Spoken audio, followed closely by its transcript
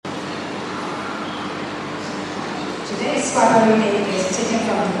Today's Bible reading is taken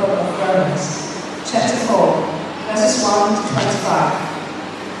from the book of Romans, chapter 4, verses 1 to 25.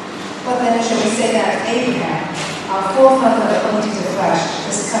 What then shall we say that Abraham, our forefather according to the flesh,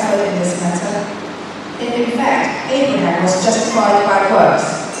 is covered in this matter? In fact, Abraham was justified by works.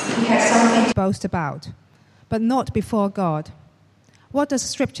 He had something to boast about, but not before God. What does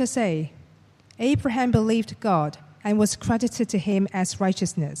Scripture say? Abraham believed God and was credited to him as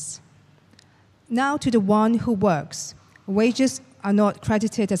righteousness. Now to the one who works, wages are not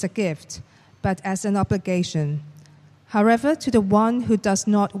credited as a gift, but as an obligation. However, to the one who does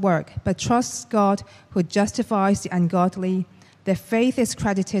not work, but trusts God who justifies the ungodly, their faith is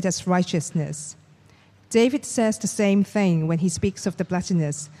credited as righteousness. David says the same thing when he speaks of the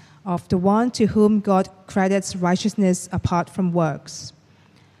blessedness of the one to whom God credits righteousness apart from works.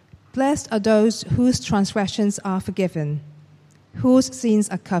 Blessed are those whose transgressions are forgiven, whose sins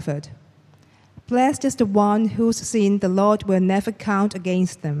are covered. Blessed is the one whose sin the Lord will never count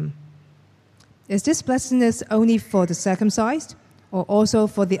against them. Is this blessedness only for the circumcised, or also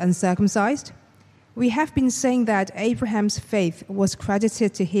for the uncircumcised? We have been saying that Abraham's faith was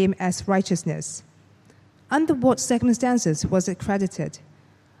credited to him as righteousness. Under what circumstances was it credited?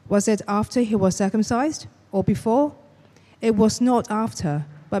 Was it after he was circumcised, or before? It was not after,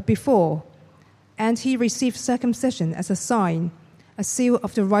 but before. And he received circumcision as a sign, a seal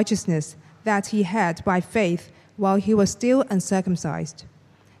of the righteousness that he had by faith while he was still uncircumcised.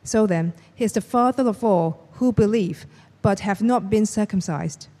 So then, he is the father of all who believe but have not been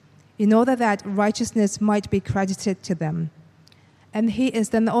circumcised, in order that righteousness might be credited to them. And he is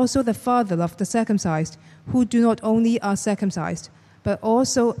then also the father of the circumcised, who do not only are circumcised, but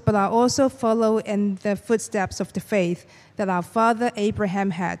are also follow in the footsteps of the faith that our father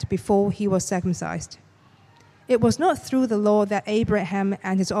Abraham had before he was circumcised. It was not through the law that Abraham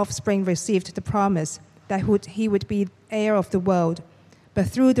and his offspring received the promise that he would be heir of the world, but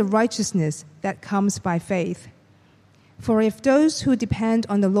through the righteousness that comes by faith. For if those who depend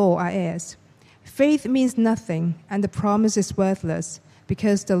on the law are heirs, faith means nothing and the promise is worthless,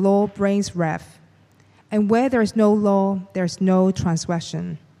 because the law brings wrath. And where there is no law, there is no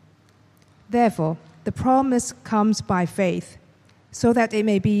transgression. Therefore, the promise comes by faith, so that it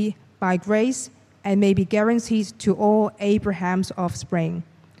may be by grace and may be guaranteed to all Abraham's offspring,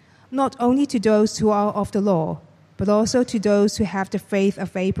 not only to those who are of the law, but also to those who have the faith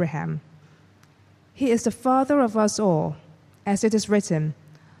of Abraham. He is the father of us all, as it is written,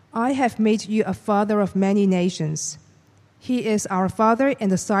 I have made you a father of many nations. He is our father in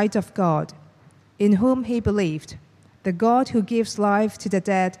the sight of God, in whom he believed, the God who gives life to the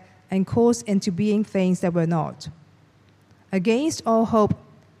dead and calls into being things that were not. Against all hope,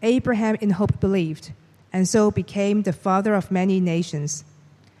 Abraham in hope believed, and so became the father of many nations.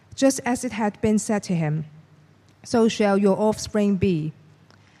 Just as it had been said to him, so shall your offspring be.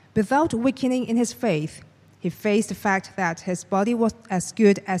 Without weakening in his faith, he faced the fact that his body was as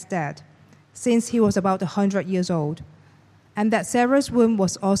good as dead, since he was about 100 years old, and that Sarah's womb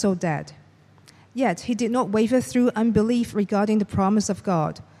was also dead. Yet he did not waver through unbelief regarding the promise of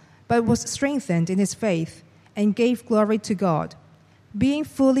God, but was strengthened in his faith and gave glory to God, being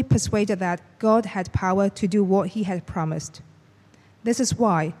fully persuaded that God had power to do what he had promised. This is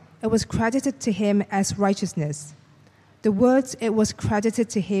why it was credited to him as righteousness. The words "it was credited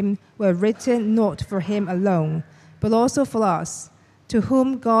to him" were written not for him alone, but also for us, to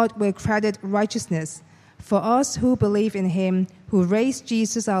whom God will credit righteousness, for us who believe in him who raised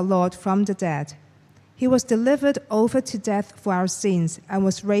Jesus our Lord from the dead. He was delivered over to death for our sins and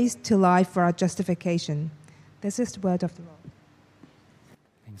was raised to life for our justification. This is the word of the Lord.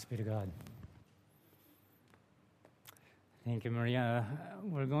 Thanks be to God. Thank you, Maria.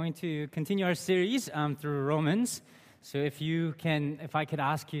 We're going to continue our series through Romans. So if I could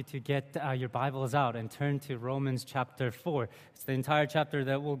ask you to get your Bibles out and turn to Romans chapter 4. It's the entire chapter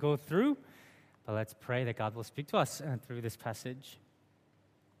that we'll go through. But let's pray that God will speak to us through this passage.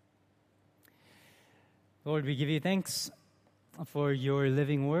 Lord, we give you thanks for your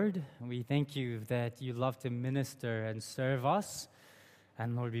living word. We thank you that you love to minister and serve us.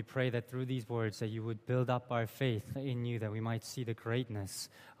 And Lord, we pray that through these words that you would build up our faith in you, that we might see the greatness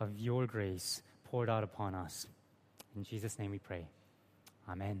of your grace poured out upon us. In Jesus' name we pray.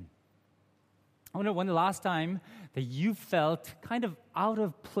 Amen. I wonder when the last time that you felt kind of out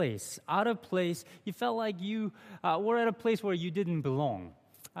of place, you felt like you were at a place where you didn't belong.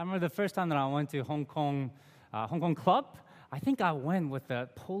 I remember the first time that I went to Hong Kong Club. I think I went with a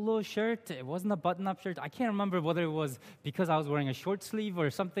polo shirt. It wasn't a button-up shirt. I can't remember whether it was because I was wearing a short sleeve or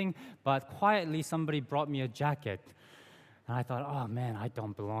something, but quietly somebody brought me a jacket. And I thought, oh man, I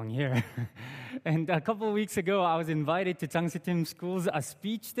don't belong here. And a couple of weeks ago, I was invited to Jangsitim School's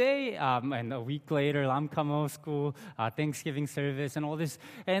speech day, and a week later, Lamkamo School, Thanksgiving service, and all this.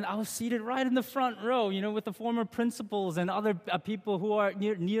 And I was seated right in the front row, with the former principals and other people who are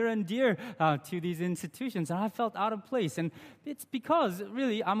near and dear to these institutions. And I felt out of place. And it's because,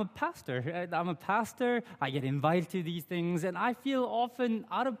 really, I'm a pastor. I get invited to these things, and I feel often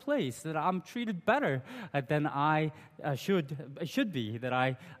out of place, that I'm treated better than I should be, that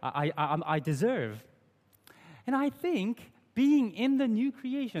I deserve. And I think being in the new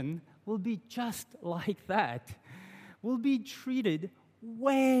creation will be just like that. We'll be treated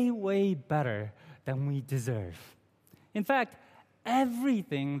way, way better than we deserve. In fact,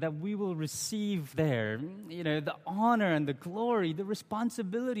 everything that we will receive there, the honor and the glory, the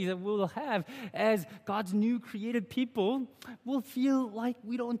responsibility that we will have as God's new created people, will feel like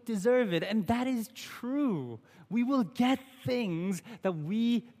we don't deserve it. And that is true. We will get things that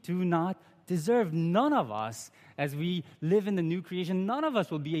we do not deserve. None of us, as we live in the new creation, none of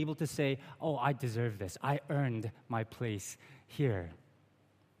us will be able to say, oh, I deserve this. I earned my place here.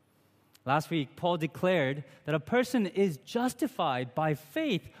 Last week, Paul declared that a person is justified by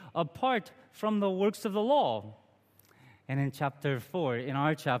faith apart from the works of the law. And in chapter 4, in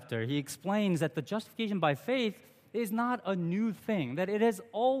our chapter, he explains that the justification by faith is not a new thing, that it has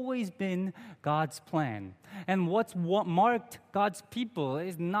always been God's plan. And what marked God's people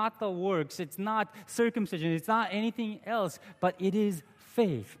is not the works, it's not circumcision, it's not anything else, but it is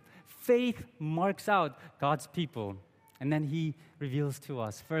faith. Faith marks out God's people. And then he reveals to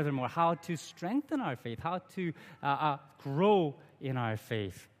us, furthermore, how to strengthen our faith, how to grow in our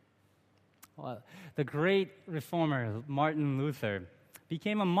faith. Well, the great reformer, Martin Luther,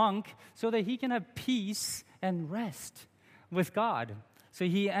 became a monk so that he can have peace and rest with God. So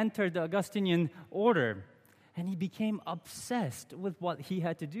he entered the Augustinian order, and he became obsessed with what he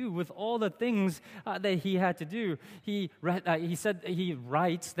had to do, with all the things that he had to do. He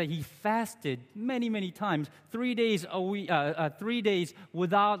writes that he fasted many, many times, 3 days a week, 3 days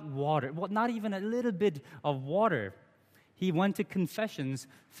without water, not even a little bit of water. He went to confessions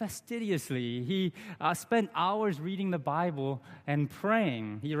fastidiously. He spent hours reading the Bible and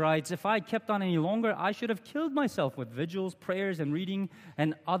praying. He writes, if I kept on any longer, I should have killed myself with vigils, prayers, and reading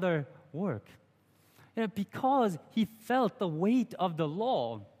and other work. Because he felt the weight of the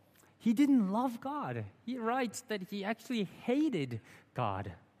law, he didn't love God. He writes that he actually hated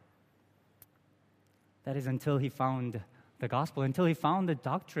God. That is until he found the gospel, until he found the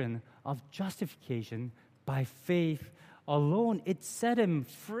doctrine of justification by faith alone. It set him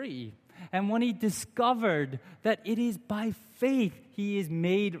free. And when he discovered that it is by faith he is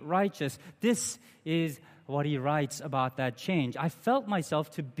made righteous, this is what he writes about that change. I felt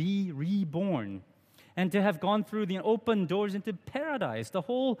myself to be reborn, and to have gone through the open doors into paradise. The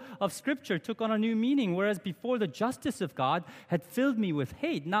whole of Scripture took on a new meaning, whereas before the justice of God had filled me with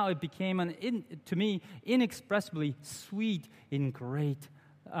hate, now it became to me inexpressibly sweet in greater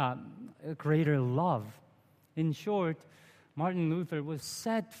love. In short, Martin Luther was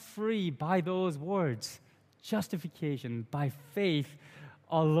set free by those words, justification by faith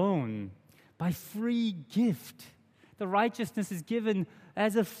alone, by free gift. The righteousness is given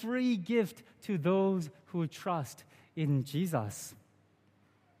as a free gift to those who trust in Jesus.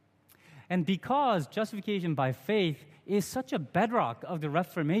 And because justification by faith is such a bedrock of the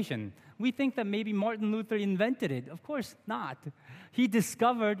Reformation, we think that maybe Martin Luther invented it. Of course not. He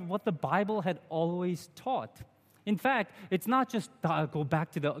discovered what the Bible had always taught. In fact, it's not just go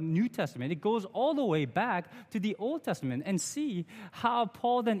back to the New Testament. It goes all the way back to the Old Testament, and see how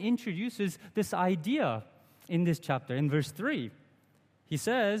Paul then introduces this idea in this chapter. In verse 3, he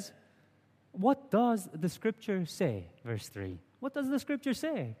says, what does the Scripture say? Verse 3. What does the Scripture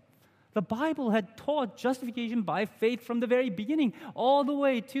say? The Bible had taught justification by faith from the very beginning, all the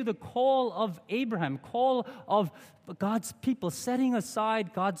way to the call of Abraham, call of God's people, setting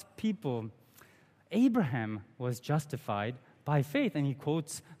aside God's people. Abraham was justified by faith, and he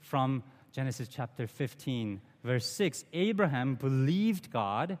quotes from Genesis chapter 15, verse 6. Abraham believed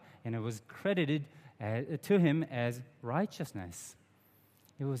God, and it was credited to him as righteousness.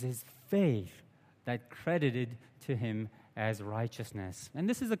 It was his faith that credited to him as righteousness. And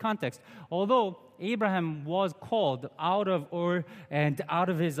this is the context. Although Abraham was called out of Ur and out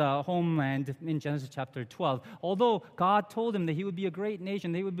of his homeland in Genesis chapter 12, although God told him that he would be a great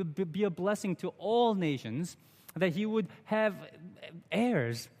nation, that he would be a blessing to all nations, that he would have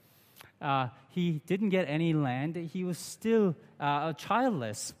heirs, he didn't get any land. He was still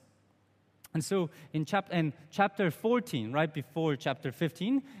childless. And so in chapter 14, right before chapter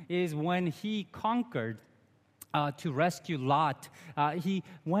 15, is when he conquered to rescue Lot. He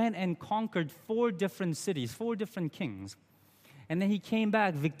went and conquered 4 different cities, 4 different kings. And then he came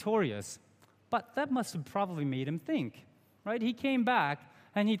back victorious. But that must have probably made him think, right? He came back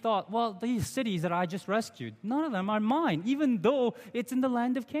and he thought, well, these cities that I just rescued, none of them are mine, even though it's in the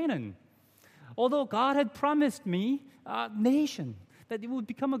land of Canaan. Although God had promised me a nation, that it would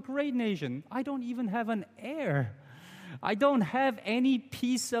become a great nation, I don't even have an heir. I don't have any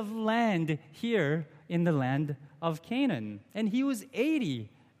piece of land here in the land of Canaan. And he was 80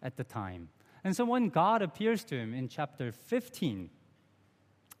 at the time. And so when God appears to him in chapter 15,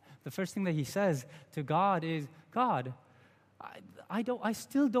 the first thing that he says to God is, God, I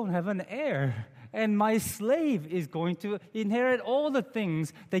still don't have an heir, and my slave is going to inherit all the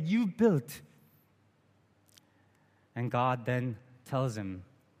things that you built. And God then tells him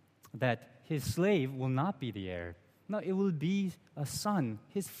that his slave will not be the heir. No, it will be a son,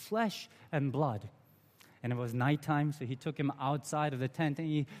 his flesh and blood. And it was nighttime, so he took him outside of the tent, and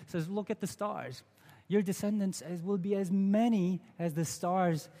he says, look at the stars. Your descendants will be as many as the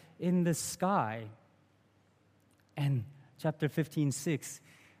stars in the sky. And chapter 15:6,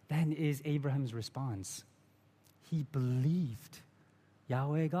 then is Abraham's response. He believed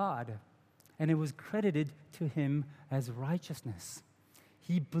Yahweh God, and it was credited to him as righteousness.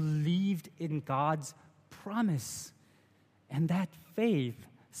 He believed in God's promise, and that faith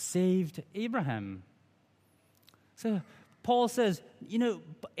saved Abraham. So Paul says,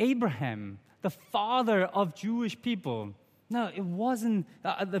 Abraham, the father of Jewish people. No, it wasn't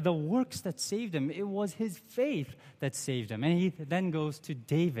the works that saved him. It was his faith that saved him. And he then goes to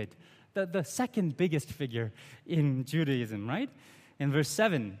David, the second biggest figure in Judaism, right? In verse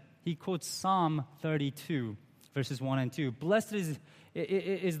 7, he quotes Psalm 32, verses 1 and 2. Blessed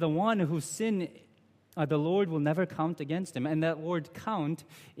is the one whose sin the Lord will never count against him. And that word count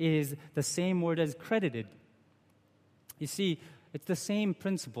is the same word as credited. You see, it's the same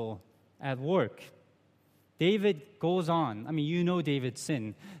principle at work. David goes on. David's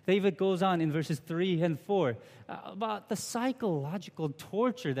sin. David goes on in verses 3 and 4 about the psychological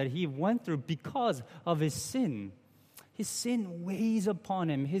torture that he went through because of his sin. His sin weighs upon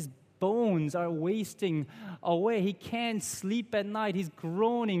him. His bones are wasting away. He can't sleep at night. He's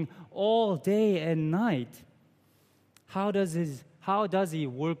groaning all day and night. How does he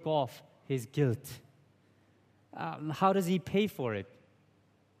work off his guilt? How does he pay for it?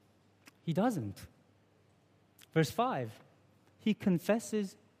 He doesn't. Verse 5, he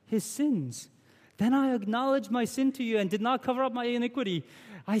confesses his sins. Then I acknowledged my sin to you and did not cover up my iniquity.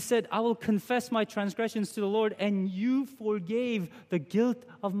 I said, I will confess my transgressions to the Lord, and you forgave the guilt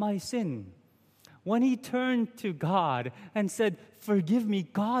of my sin. When he turned to God and said, forgive me,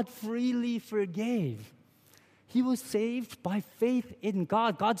 God freely forgave. He was saved by faith in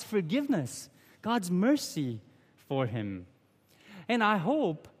God, God's forgiveness, God's mercy for him. And I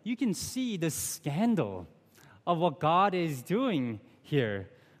hope you can see the scandal of what God is doing here,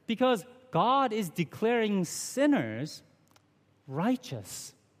 because God is declaring sinners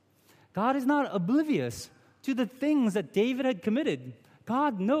righteous. God is not oblivious to the things that David had committed.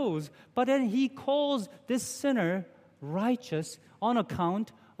 God knows, but then he calls this sinner righteous on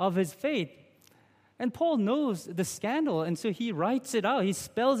account of his faith. And Paul knows the scandal, and so he writes it out. He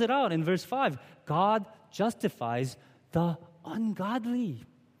spells it out in verse 5. God justifies the ungodly.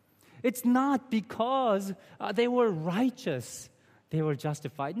 It's not because they were righteous they were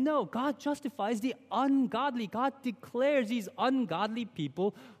justified. No, God justifies the ungodly. God declares these ungodly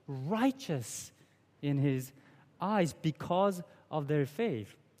people righteous in his eyes because of their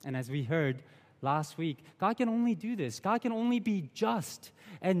faith. And as we heard last week, God can only do this. God can only be just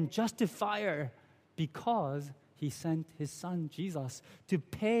and justifier because he sent his son Jesus to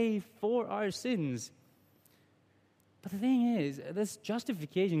pay for our sins. But the thing is, this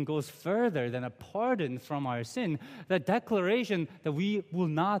justification goes further than a pardon from our sin, the declaration that we will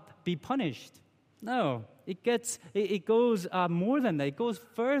not be punished. No, it goes more than that. It goes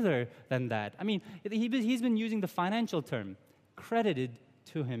further than that. He's been using the financial term, credited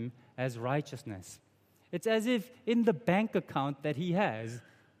to him as righteousness. It's as if in the bank account that he has,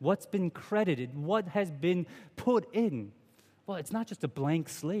 what's been credited, what has been put in. Well, it's not just a blank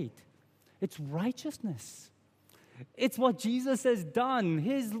slate. It's righteousness. It's what Jesus has done.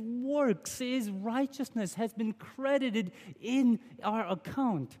 His works, his righteousness has been credited in our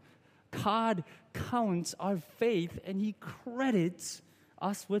account. God counts our faith and he credits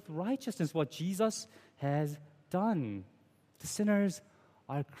us with righteousness, what Jesus has done. The sinners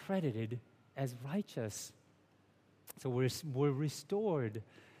are credited as righteous. So we're restored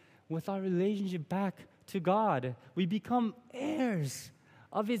with our relationship back to God. We become heirs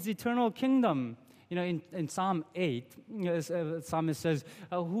of his eternal kingdom. In Psalm 8, the psalmist says,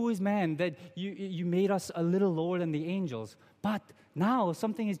 who is man that you made us a little lower than the angels? But now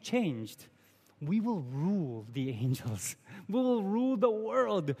something has changed. We will rule the angels. We will rule the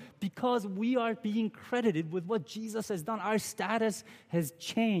world because we are being credited with what Jesus has done. Our status has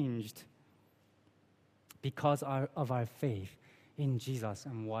changed because of our faith in Jesus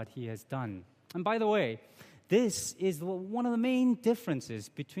and what he has done. And by the way, this is one of the main differences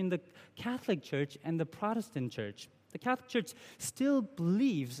between the Catholic Church and the Protestant Church. The Catholic Church still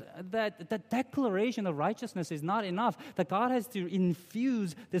believes that the declaration of righteousness is not enough, that God has to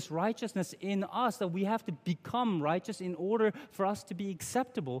infuse this righteousness in us, that we have to become righteous in order for us to be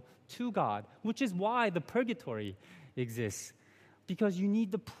acceptable to God, which is why the purgatory exists. Because you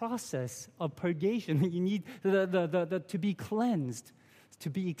need the process of purgation. You need to be cleansed, to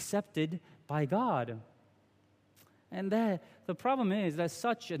be accepted by God. And the problem is that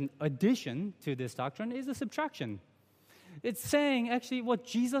such an addition to this doctrine is a subtraction. It's saying, actually, what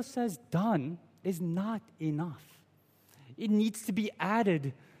Jesus has done is not enough. It needs to be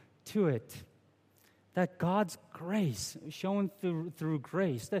added to it. That God's grace, shown through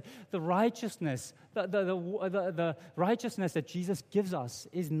grace, the righteousness, the righteousness that Jesus gives us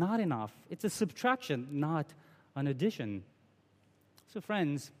is not enough. It's a subtraction, not an addition. So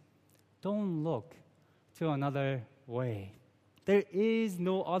friends, don't look to another way. There is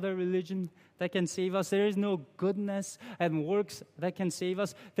no other religion that can save us. There is no goodness and works that can save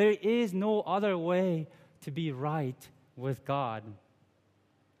us. There is no other way to be right with God.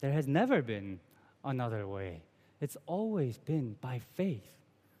 There has never been another way. It's always been by faith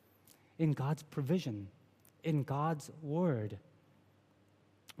in God's provision, in God's word.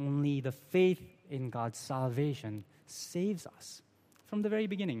 Only the faith in God's salvation saves us from the very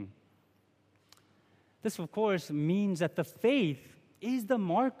beginning. This, of course, means that the faith is the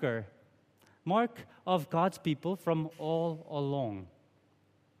mark of God's people from all along.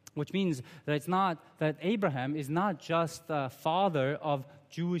 Which means that Abraham is not just the father of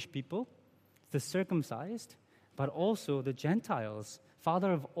Jewish people, the circumcised, but also the Gentiles,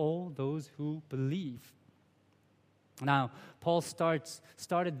 father of all those who believe. Now, Paul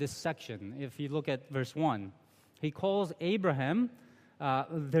started this section. If you look at verse 1, he calls Abraham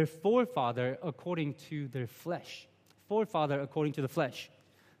their forefather according to their flesh. Forefather according to the flesh.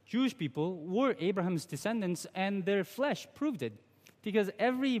 Jewish people were Abraham's descendants, and their flesh proved it. Because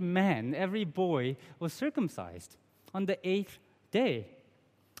every man, every boy was circumcised on the 8th day,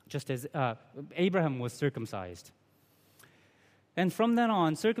 just as Abraham was circumcised. And from then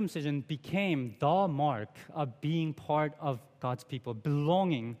on, circumcision became the mark of being part of God's people,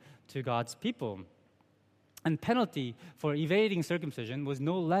 belonging to God's people. And penalty for evading circumcision was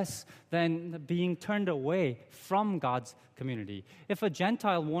no less than being turned away from God's community. If a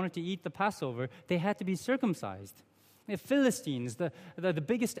Gentile wanted to eat the Passover, they had to be circumcised. The Philistines, the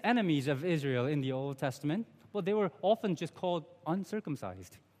biggest enemies of Israel in the Old Testament, well, they were often just called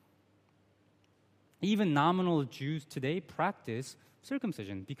uncircumcised. Even nominal Jews today practice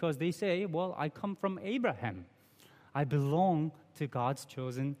circumcision because they say, well, I come from Abraham. I belong to God's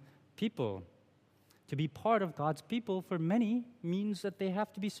chosen people. To be part of God's people for many means that they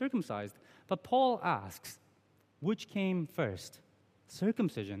have to be circumcised. But Paul asks, which came first,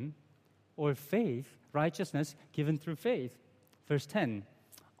 circumcision or faith, righteousness given through faith? Verse 10,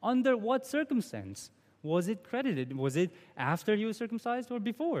 under what circumstance was it credited? Was it after he was circumcised or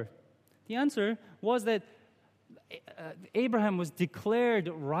before? The answer was that Abraham was declared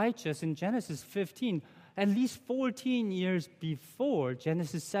righteous in Genesis 15, at least 14 years before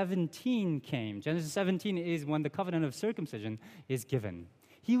Genesis 17 came. Genesis 17 is when the covenant of circumcision is given.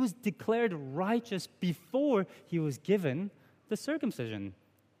 He was declared righteous before he was given the circumcision.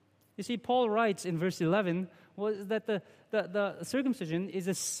 You see, Paul writes in verse 11 was that the circumcision is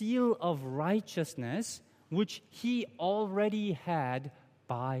a seal of righteousness which he already had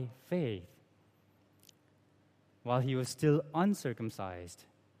by faith while he was still uncircumcised.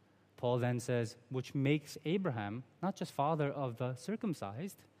 Paul then says, which makes Abraham not just father of the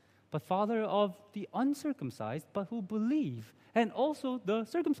circumcised, but father of the uncircumcised, but who believe, and also the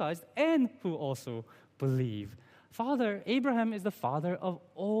circumcised, and who also believe. Abraham is the father of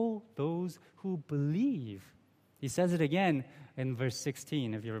all those who believe. He says it again in verse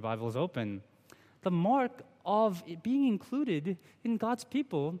 16, if your Bible is open. The mark of being included in God's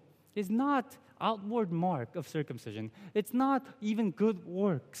people is not outward mark of circumcision. It's not even good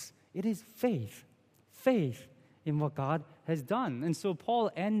works. It is faith. Faith in what God has done. And so Paul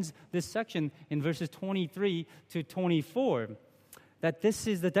ends this section in verses 23 to 24. That this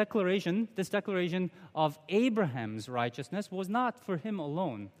declaration of Abraham's righteousness was not for him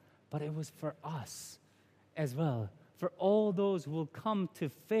alone, but it was for us as well, for all those who will come to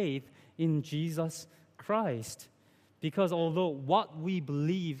faith in Jesus Christ. Because although what we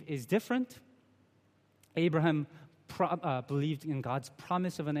believe is different, Abraham believed in God's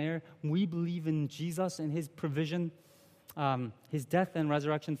promise of an heir. We believe in Jesus and his provision, his death and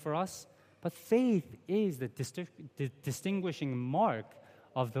resurrection for us. But faith is the distinguishing mark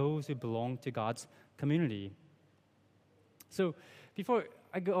of those who belong to God's community. So before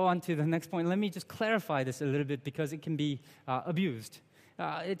I go on to the next point, let me just clarify this a little bit because it can be abused.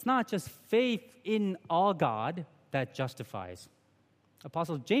 It's not just faith in our God that justifies.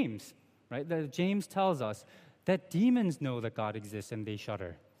 Apostle James, right? James tells us that demons know that God exists and they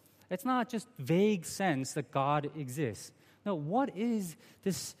shudder. It's not just vague sense that God exists. No, what is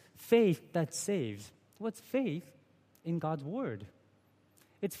this faith that saves? What's faith in God's word?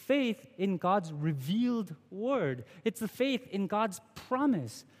 It's faith in God's revealed word. It's the faith in God's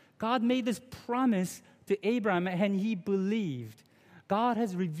promise. God made this promise to Abraham and he believed. God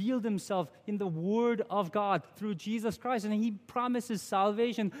has revealed himself in the word of God through Jesus Christ, and he promises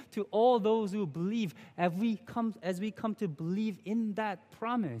salvation to all those who believe as we come to believe in that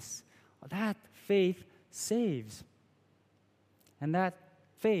promise. That faith saves. And that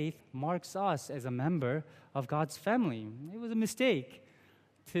faith marks us as a member of God's family. It was a mistake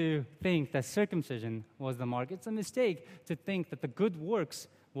to think that circumcision was the mark. It's a mistake to think that the good works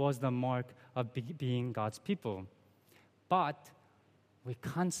was the mark of being God's people. But we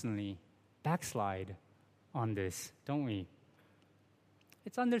constantly backslide on this, don't we?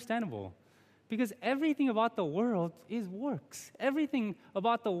 It's understandable because everything about the world is works. Everything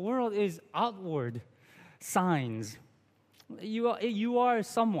about the world is outward signs. You are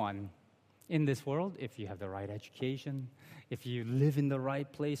someone in this world if you have the right education, if you live in the right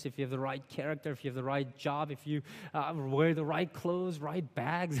place, if you have the right character, if you have the right job, if you wear the right clothes, right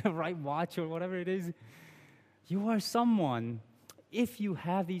bags, right watch, or whatever it is. You are someone if you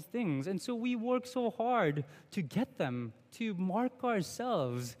have these things. And so we work so hard to get them, to mark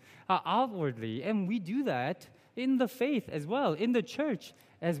ourselves outwardly. And we do that in the faith as well, in the church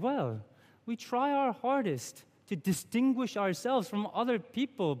as well. We try our hardest to distinguish ourselves from other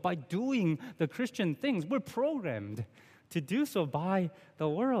people by doing the Christian things. We're programmed to do so by the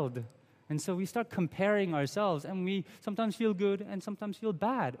world. And so we start comparing ourselves, and we sometimes feel good and sometimes feel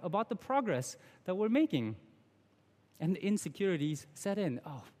bad about the progress that we're making. And the insecurities set in.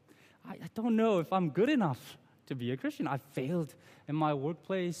 Oh, I don't know if I'm good enough to be a Christian. I failed in my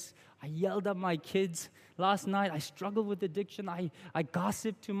workplace. I yelled at my kids last night. I struggled with addiction. I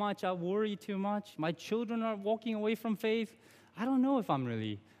gossip too much. I worry too much. My children are walking away from faith. I don't know if I'm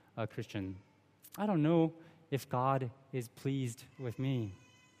really a Christian. I don't know if God is pleased with me.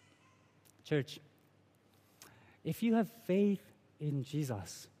 Church, if you have faith in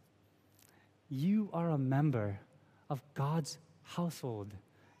Jesus, you are a member of God's household.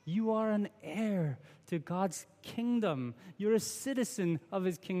 You are an heir to God's kingdom. You're a citizen of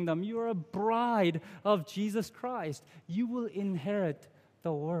his kingdom. You're a bride of Jesus Christ. You will inherit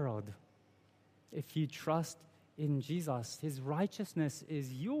the world. If you trust in Jesus, his righteousness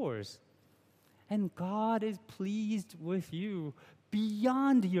is yours. And God is pleased with you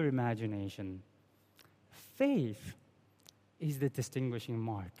beyond your imagination. Faith is the distinguishing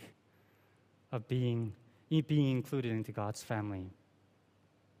mark of being included into God's family.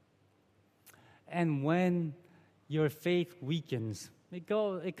 And when your faith weakens, it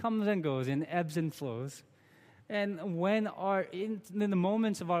comes and goes in ebbs and flows. And when in the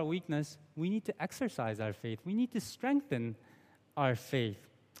moments of our weakness, we need to exercise our faith. We need to strengthen our faith.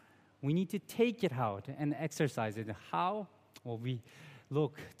 We need to take it out and exercise it. How? Well, we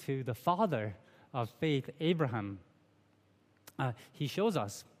look to the father of faith, Abraham. He shows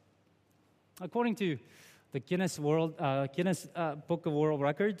us. According to the Guinness Book of World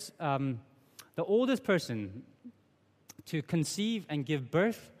Records, the oldest person to conceive and give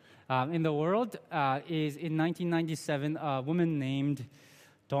birth in the world is in 1997 a woman named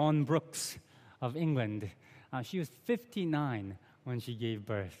Dawn Brooks of England. She was 59 when she gave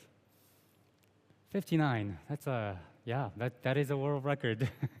birth. 59. That is a world record.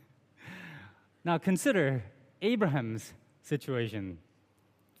 Now consider Abraham's situation.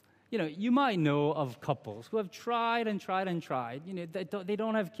 You might know of couples who have tried and tried and tried. They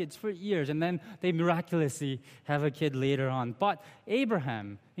don't have kids for years, and then they miraculously have a kid later on. But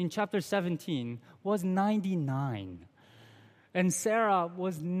Abraham, in chapter 17, was 99, and Sarah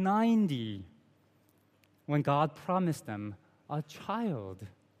was 90 when God promised them a child.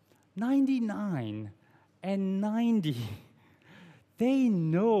 99 and 90. They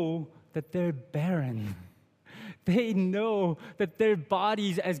know that they're barren. They know that their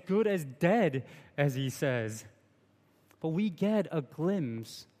body's as good as dead, as he says. But we get a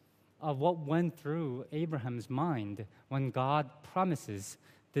glimpse of what went through Abraham's mind when God promises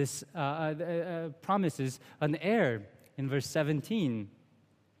promises an heir. In verse 17,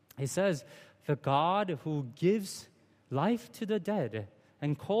 he says, "The God who gives life to the dead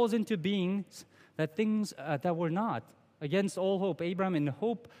and calls into beings that things that were not. Against all hope, Abraham in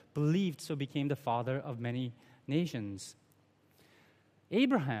hope believed, so became the father of many nations."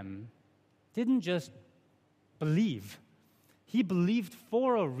 Abraham didn't just believe. He believed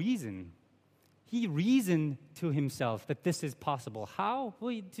for a reason. He reasoned to himself that this is possible. How?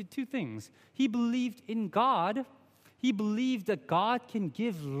 Well, two things. He believed in God. He believed that God can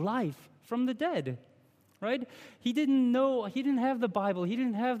give life from the dead, right? He didn't have the Bible, he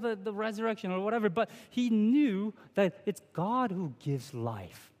didn't have the resurrection or whatever, but he knew that it's God who gives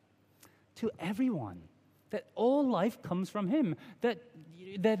life to everyone, that all life comes from him, that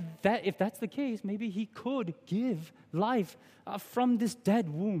if that's the case, maybe he could give life from this dead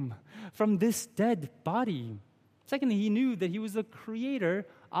womb, from this dead body. Secondly, he knew that he was the creator,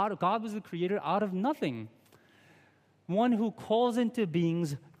 God was the creator out of nothing, one who calls into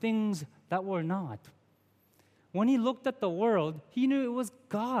beings things that were not. When he looked at the world, he knew it was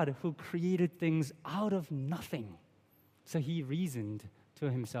God who created things out of nothing. So he reasoned to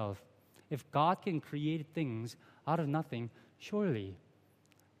himself, if God can create things out of nothing, surely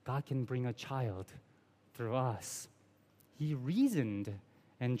God can bring a child through us. He reasoned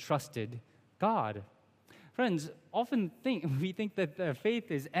and trusted God. Friends, often we think that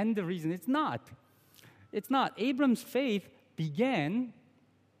faith is end of reason. It's not. It's not. Abram's faith began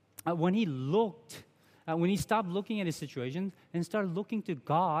when he stopped looking at his situation and started looking to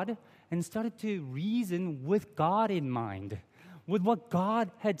God and started to reason with God in mind, with what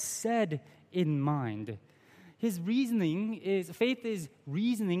God had said in mind. Faith is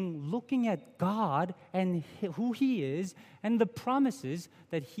reasoning, looking at God and who He is and the promises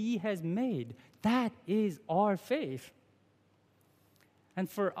that He has made. That is our faith. And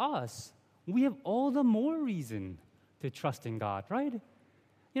for us, we have all the more reason to trust in God, right?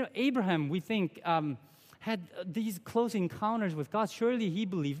 Abraham, we think, had these close encounters with God. Surely he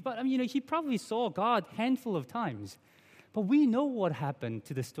believed, but he probably saw God a handful of times. But we know what happened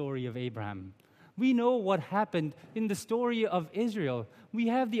to the story of Abraham. We know what happened in the story of Israel. We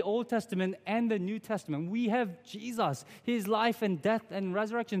have the Old Testament and the New Testament. We have Jesus, His life and death and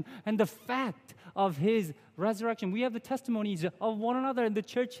resurrection, and the fact of His resurrection. We have the testimonies of one another in the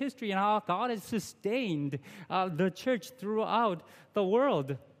church history and how God has sustained the church throughout the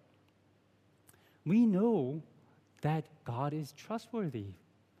world. We know that God is trustworthy.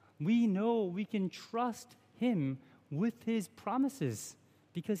 We know we can trust Him with His promises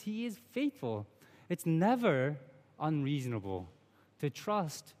because He is faithful. It's never unreasonable to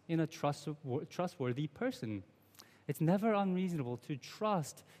trust in a trustworthy person. It's never unreasonable to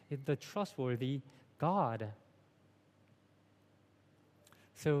trust in the trustworthy God.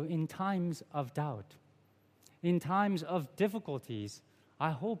 So in times of doubt, in times of difficulties,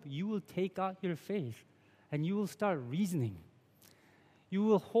 I hope you will take out your faith and you will start reasoning. You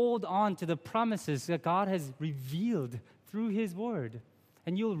will hold on to the promises that God has revealed through His Word.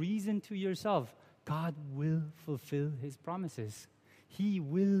 And you'll reason to yourself, God will fulfill His promises. He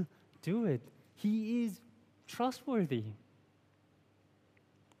will do it. He is trustworthy.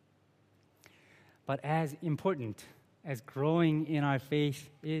 But as important as growing in our faith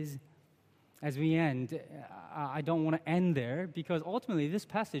is, as we end, I don't want to end there because ultimately this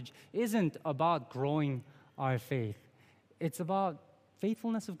passage isn't about growing our faith. It's about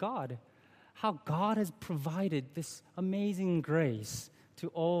faithfulness of God, how God has provided this amazing grace to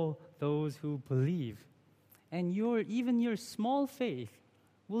all those who believe. And even your small faith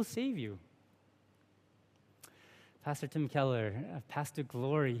will save you. Pastor Tim Keller, Pastor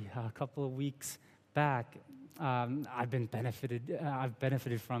Glory, a couple of weeks back, I've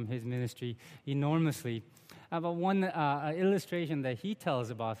benefited from his ministry enormously. But one illustration that he tells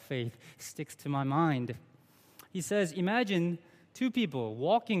about faith sticks to my mind. He says, imagine two people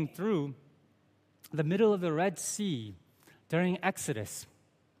walking through the middle of the Red Sea during Exodus.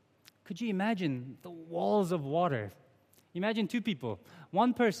 Could you imagine the walls of water? Imagine two people.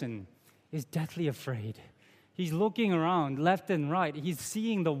 One person is deathly afraid. He's looking around left and right. He's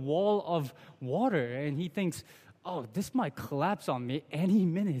seeing the wall of water, and he thinks, oh, this might collapse on me any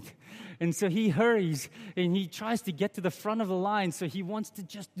minute. And so he hurries, and he tries to get to the front of the line, so he wants to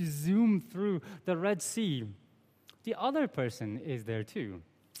just zoom through the Red Sea. The other person is there too.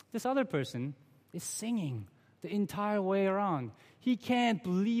 This other person is singing the entire way around. He can't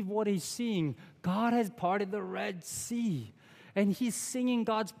believe what he's seeing. God has parted the Red Sea, and he's singing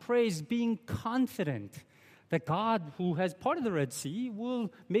God's praise, being confident that God, who has parted the Red Sea,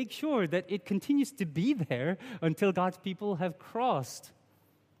 will make sure that it continues to be there until God's people have crossed.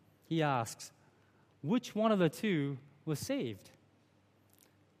 He asks, which one of the two was saved?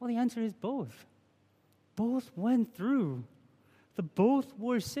 Well, the answer is both. Both went through. Both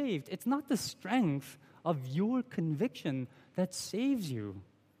were saved. It's not the strength of your conviction that saves you.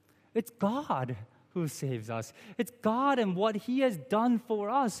 It's God who saves us. It's God and what He has done for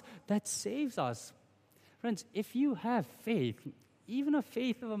us that saves us. Friends, if you have faith, even a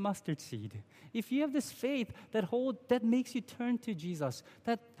faith of a mustard seed, if you have this faith that makes you turn to Jesus,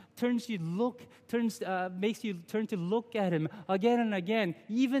 that makes you turn to look at Him again and again,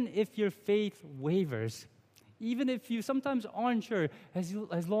 even if your faith wavers, even if you sometimes aren't sure,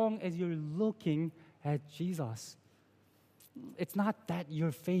 as long as you're looking at Jesus. It's not that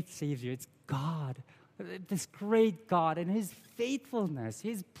your faith saves you, it's God, this great God and His faithfulness,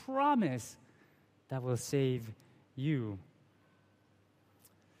 His promise that will save you.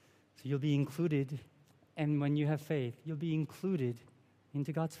 So you'll be included, and when you have faith, you'll be included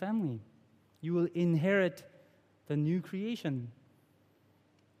into God's family. You will inherit the new creation.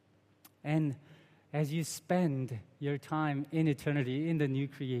 And as you spend your time in eternity in the new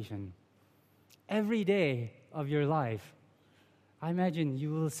creation, every day of your life, I imagine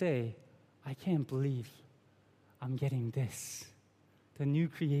you will say, I can't believe I'm getting this, the new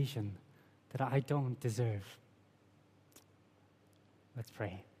creation that I don't deserve. Let's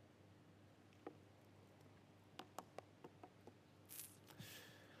pray.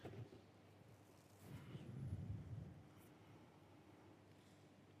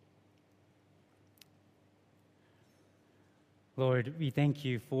 Lord, we thank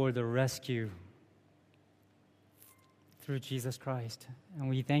you for the rescue through Jesus Christ. And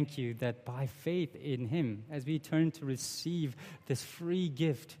we thank you that by faith in Him, as we turn to receive this free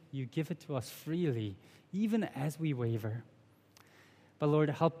gift, you give it to us freely, even as we waver. But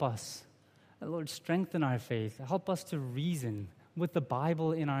Lord, help us. Lord, strengthen our faith. Help us to reason with the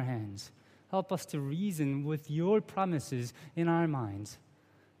Bible in our hands. Help us to reason with your promises in our minds.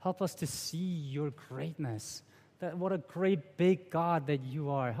 Help us to see your greatness. That what a great big God that you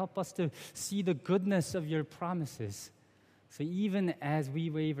are. Help us to see the goodness of your promises. So even as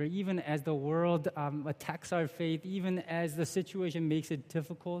we waver, even as the world attacks our faith, even as the situation makes it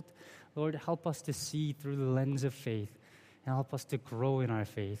difficult, Lord, help us to see through the lens of faith and help us to grow in our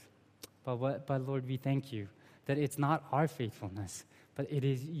faith. But Lord, we thank you that it's not our faithfulness, but it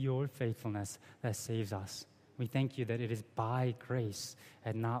is your faithfulness that saves us. We thank you that it is by grace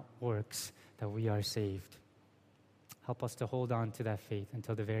and not works that we are saved. Help us to hold on to that faith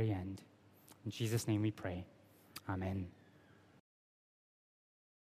until the very end. In Jesus' name we pray. Amen.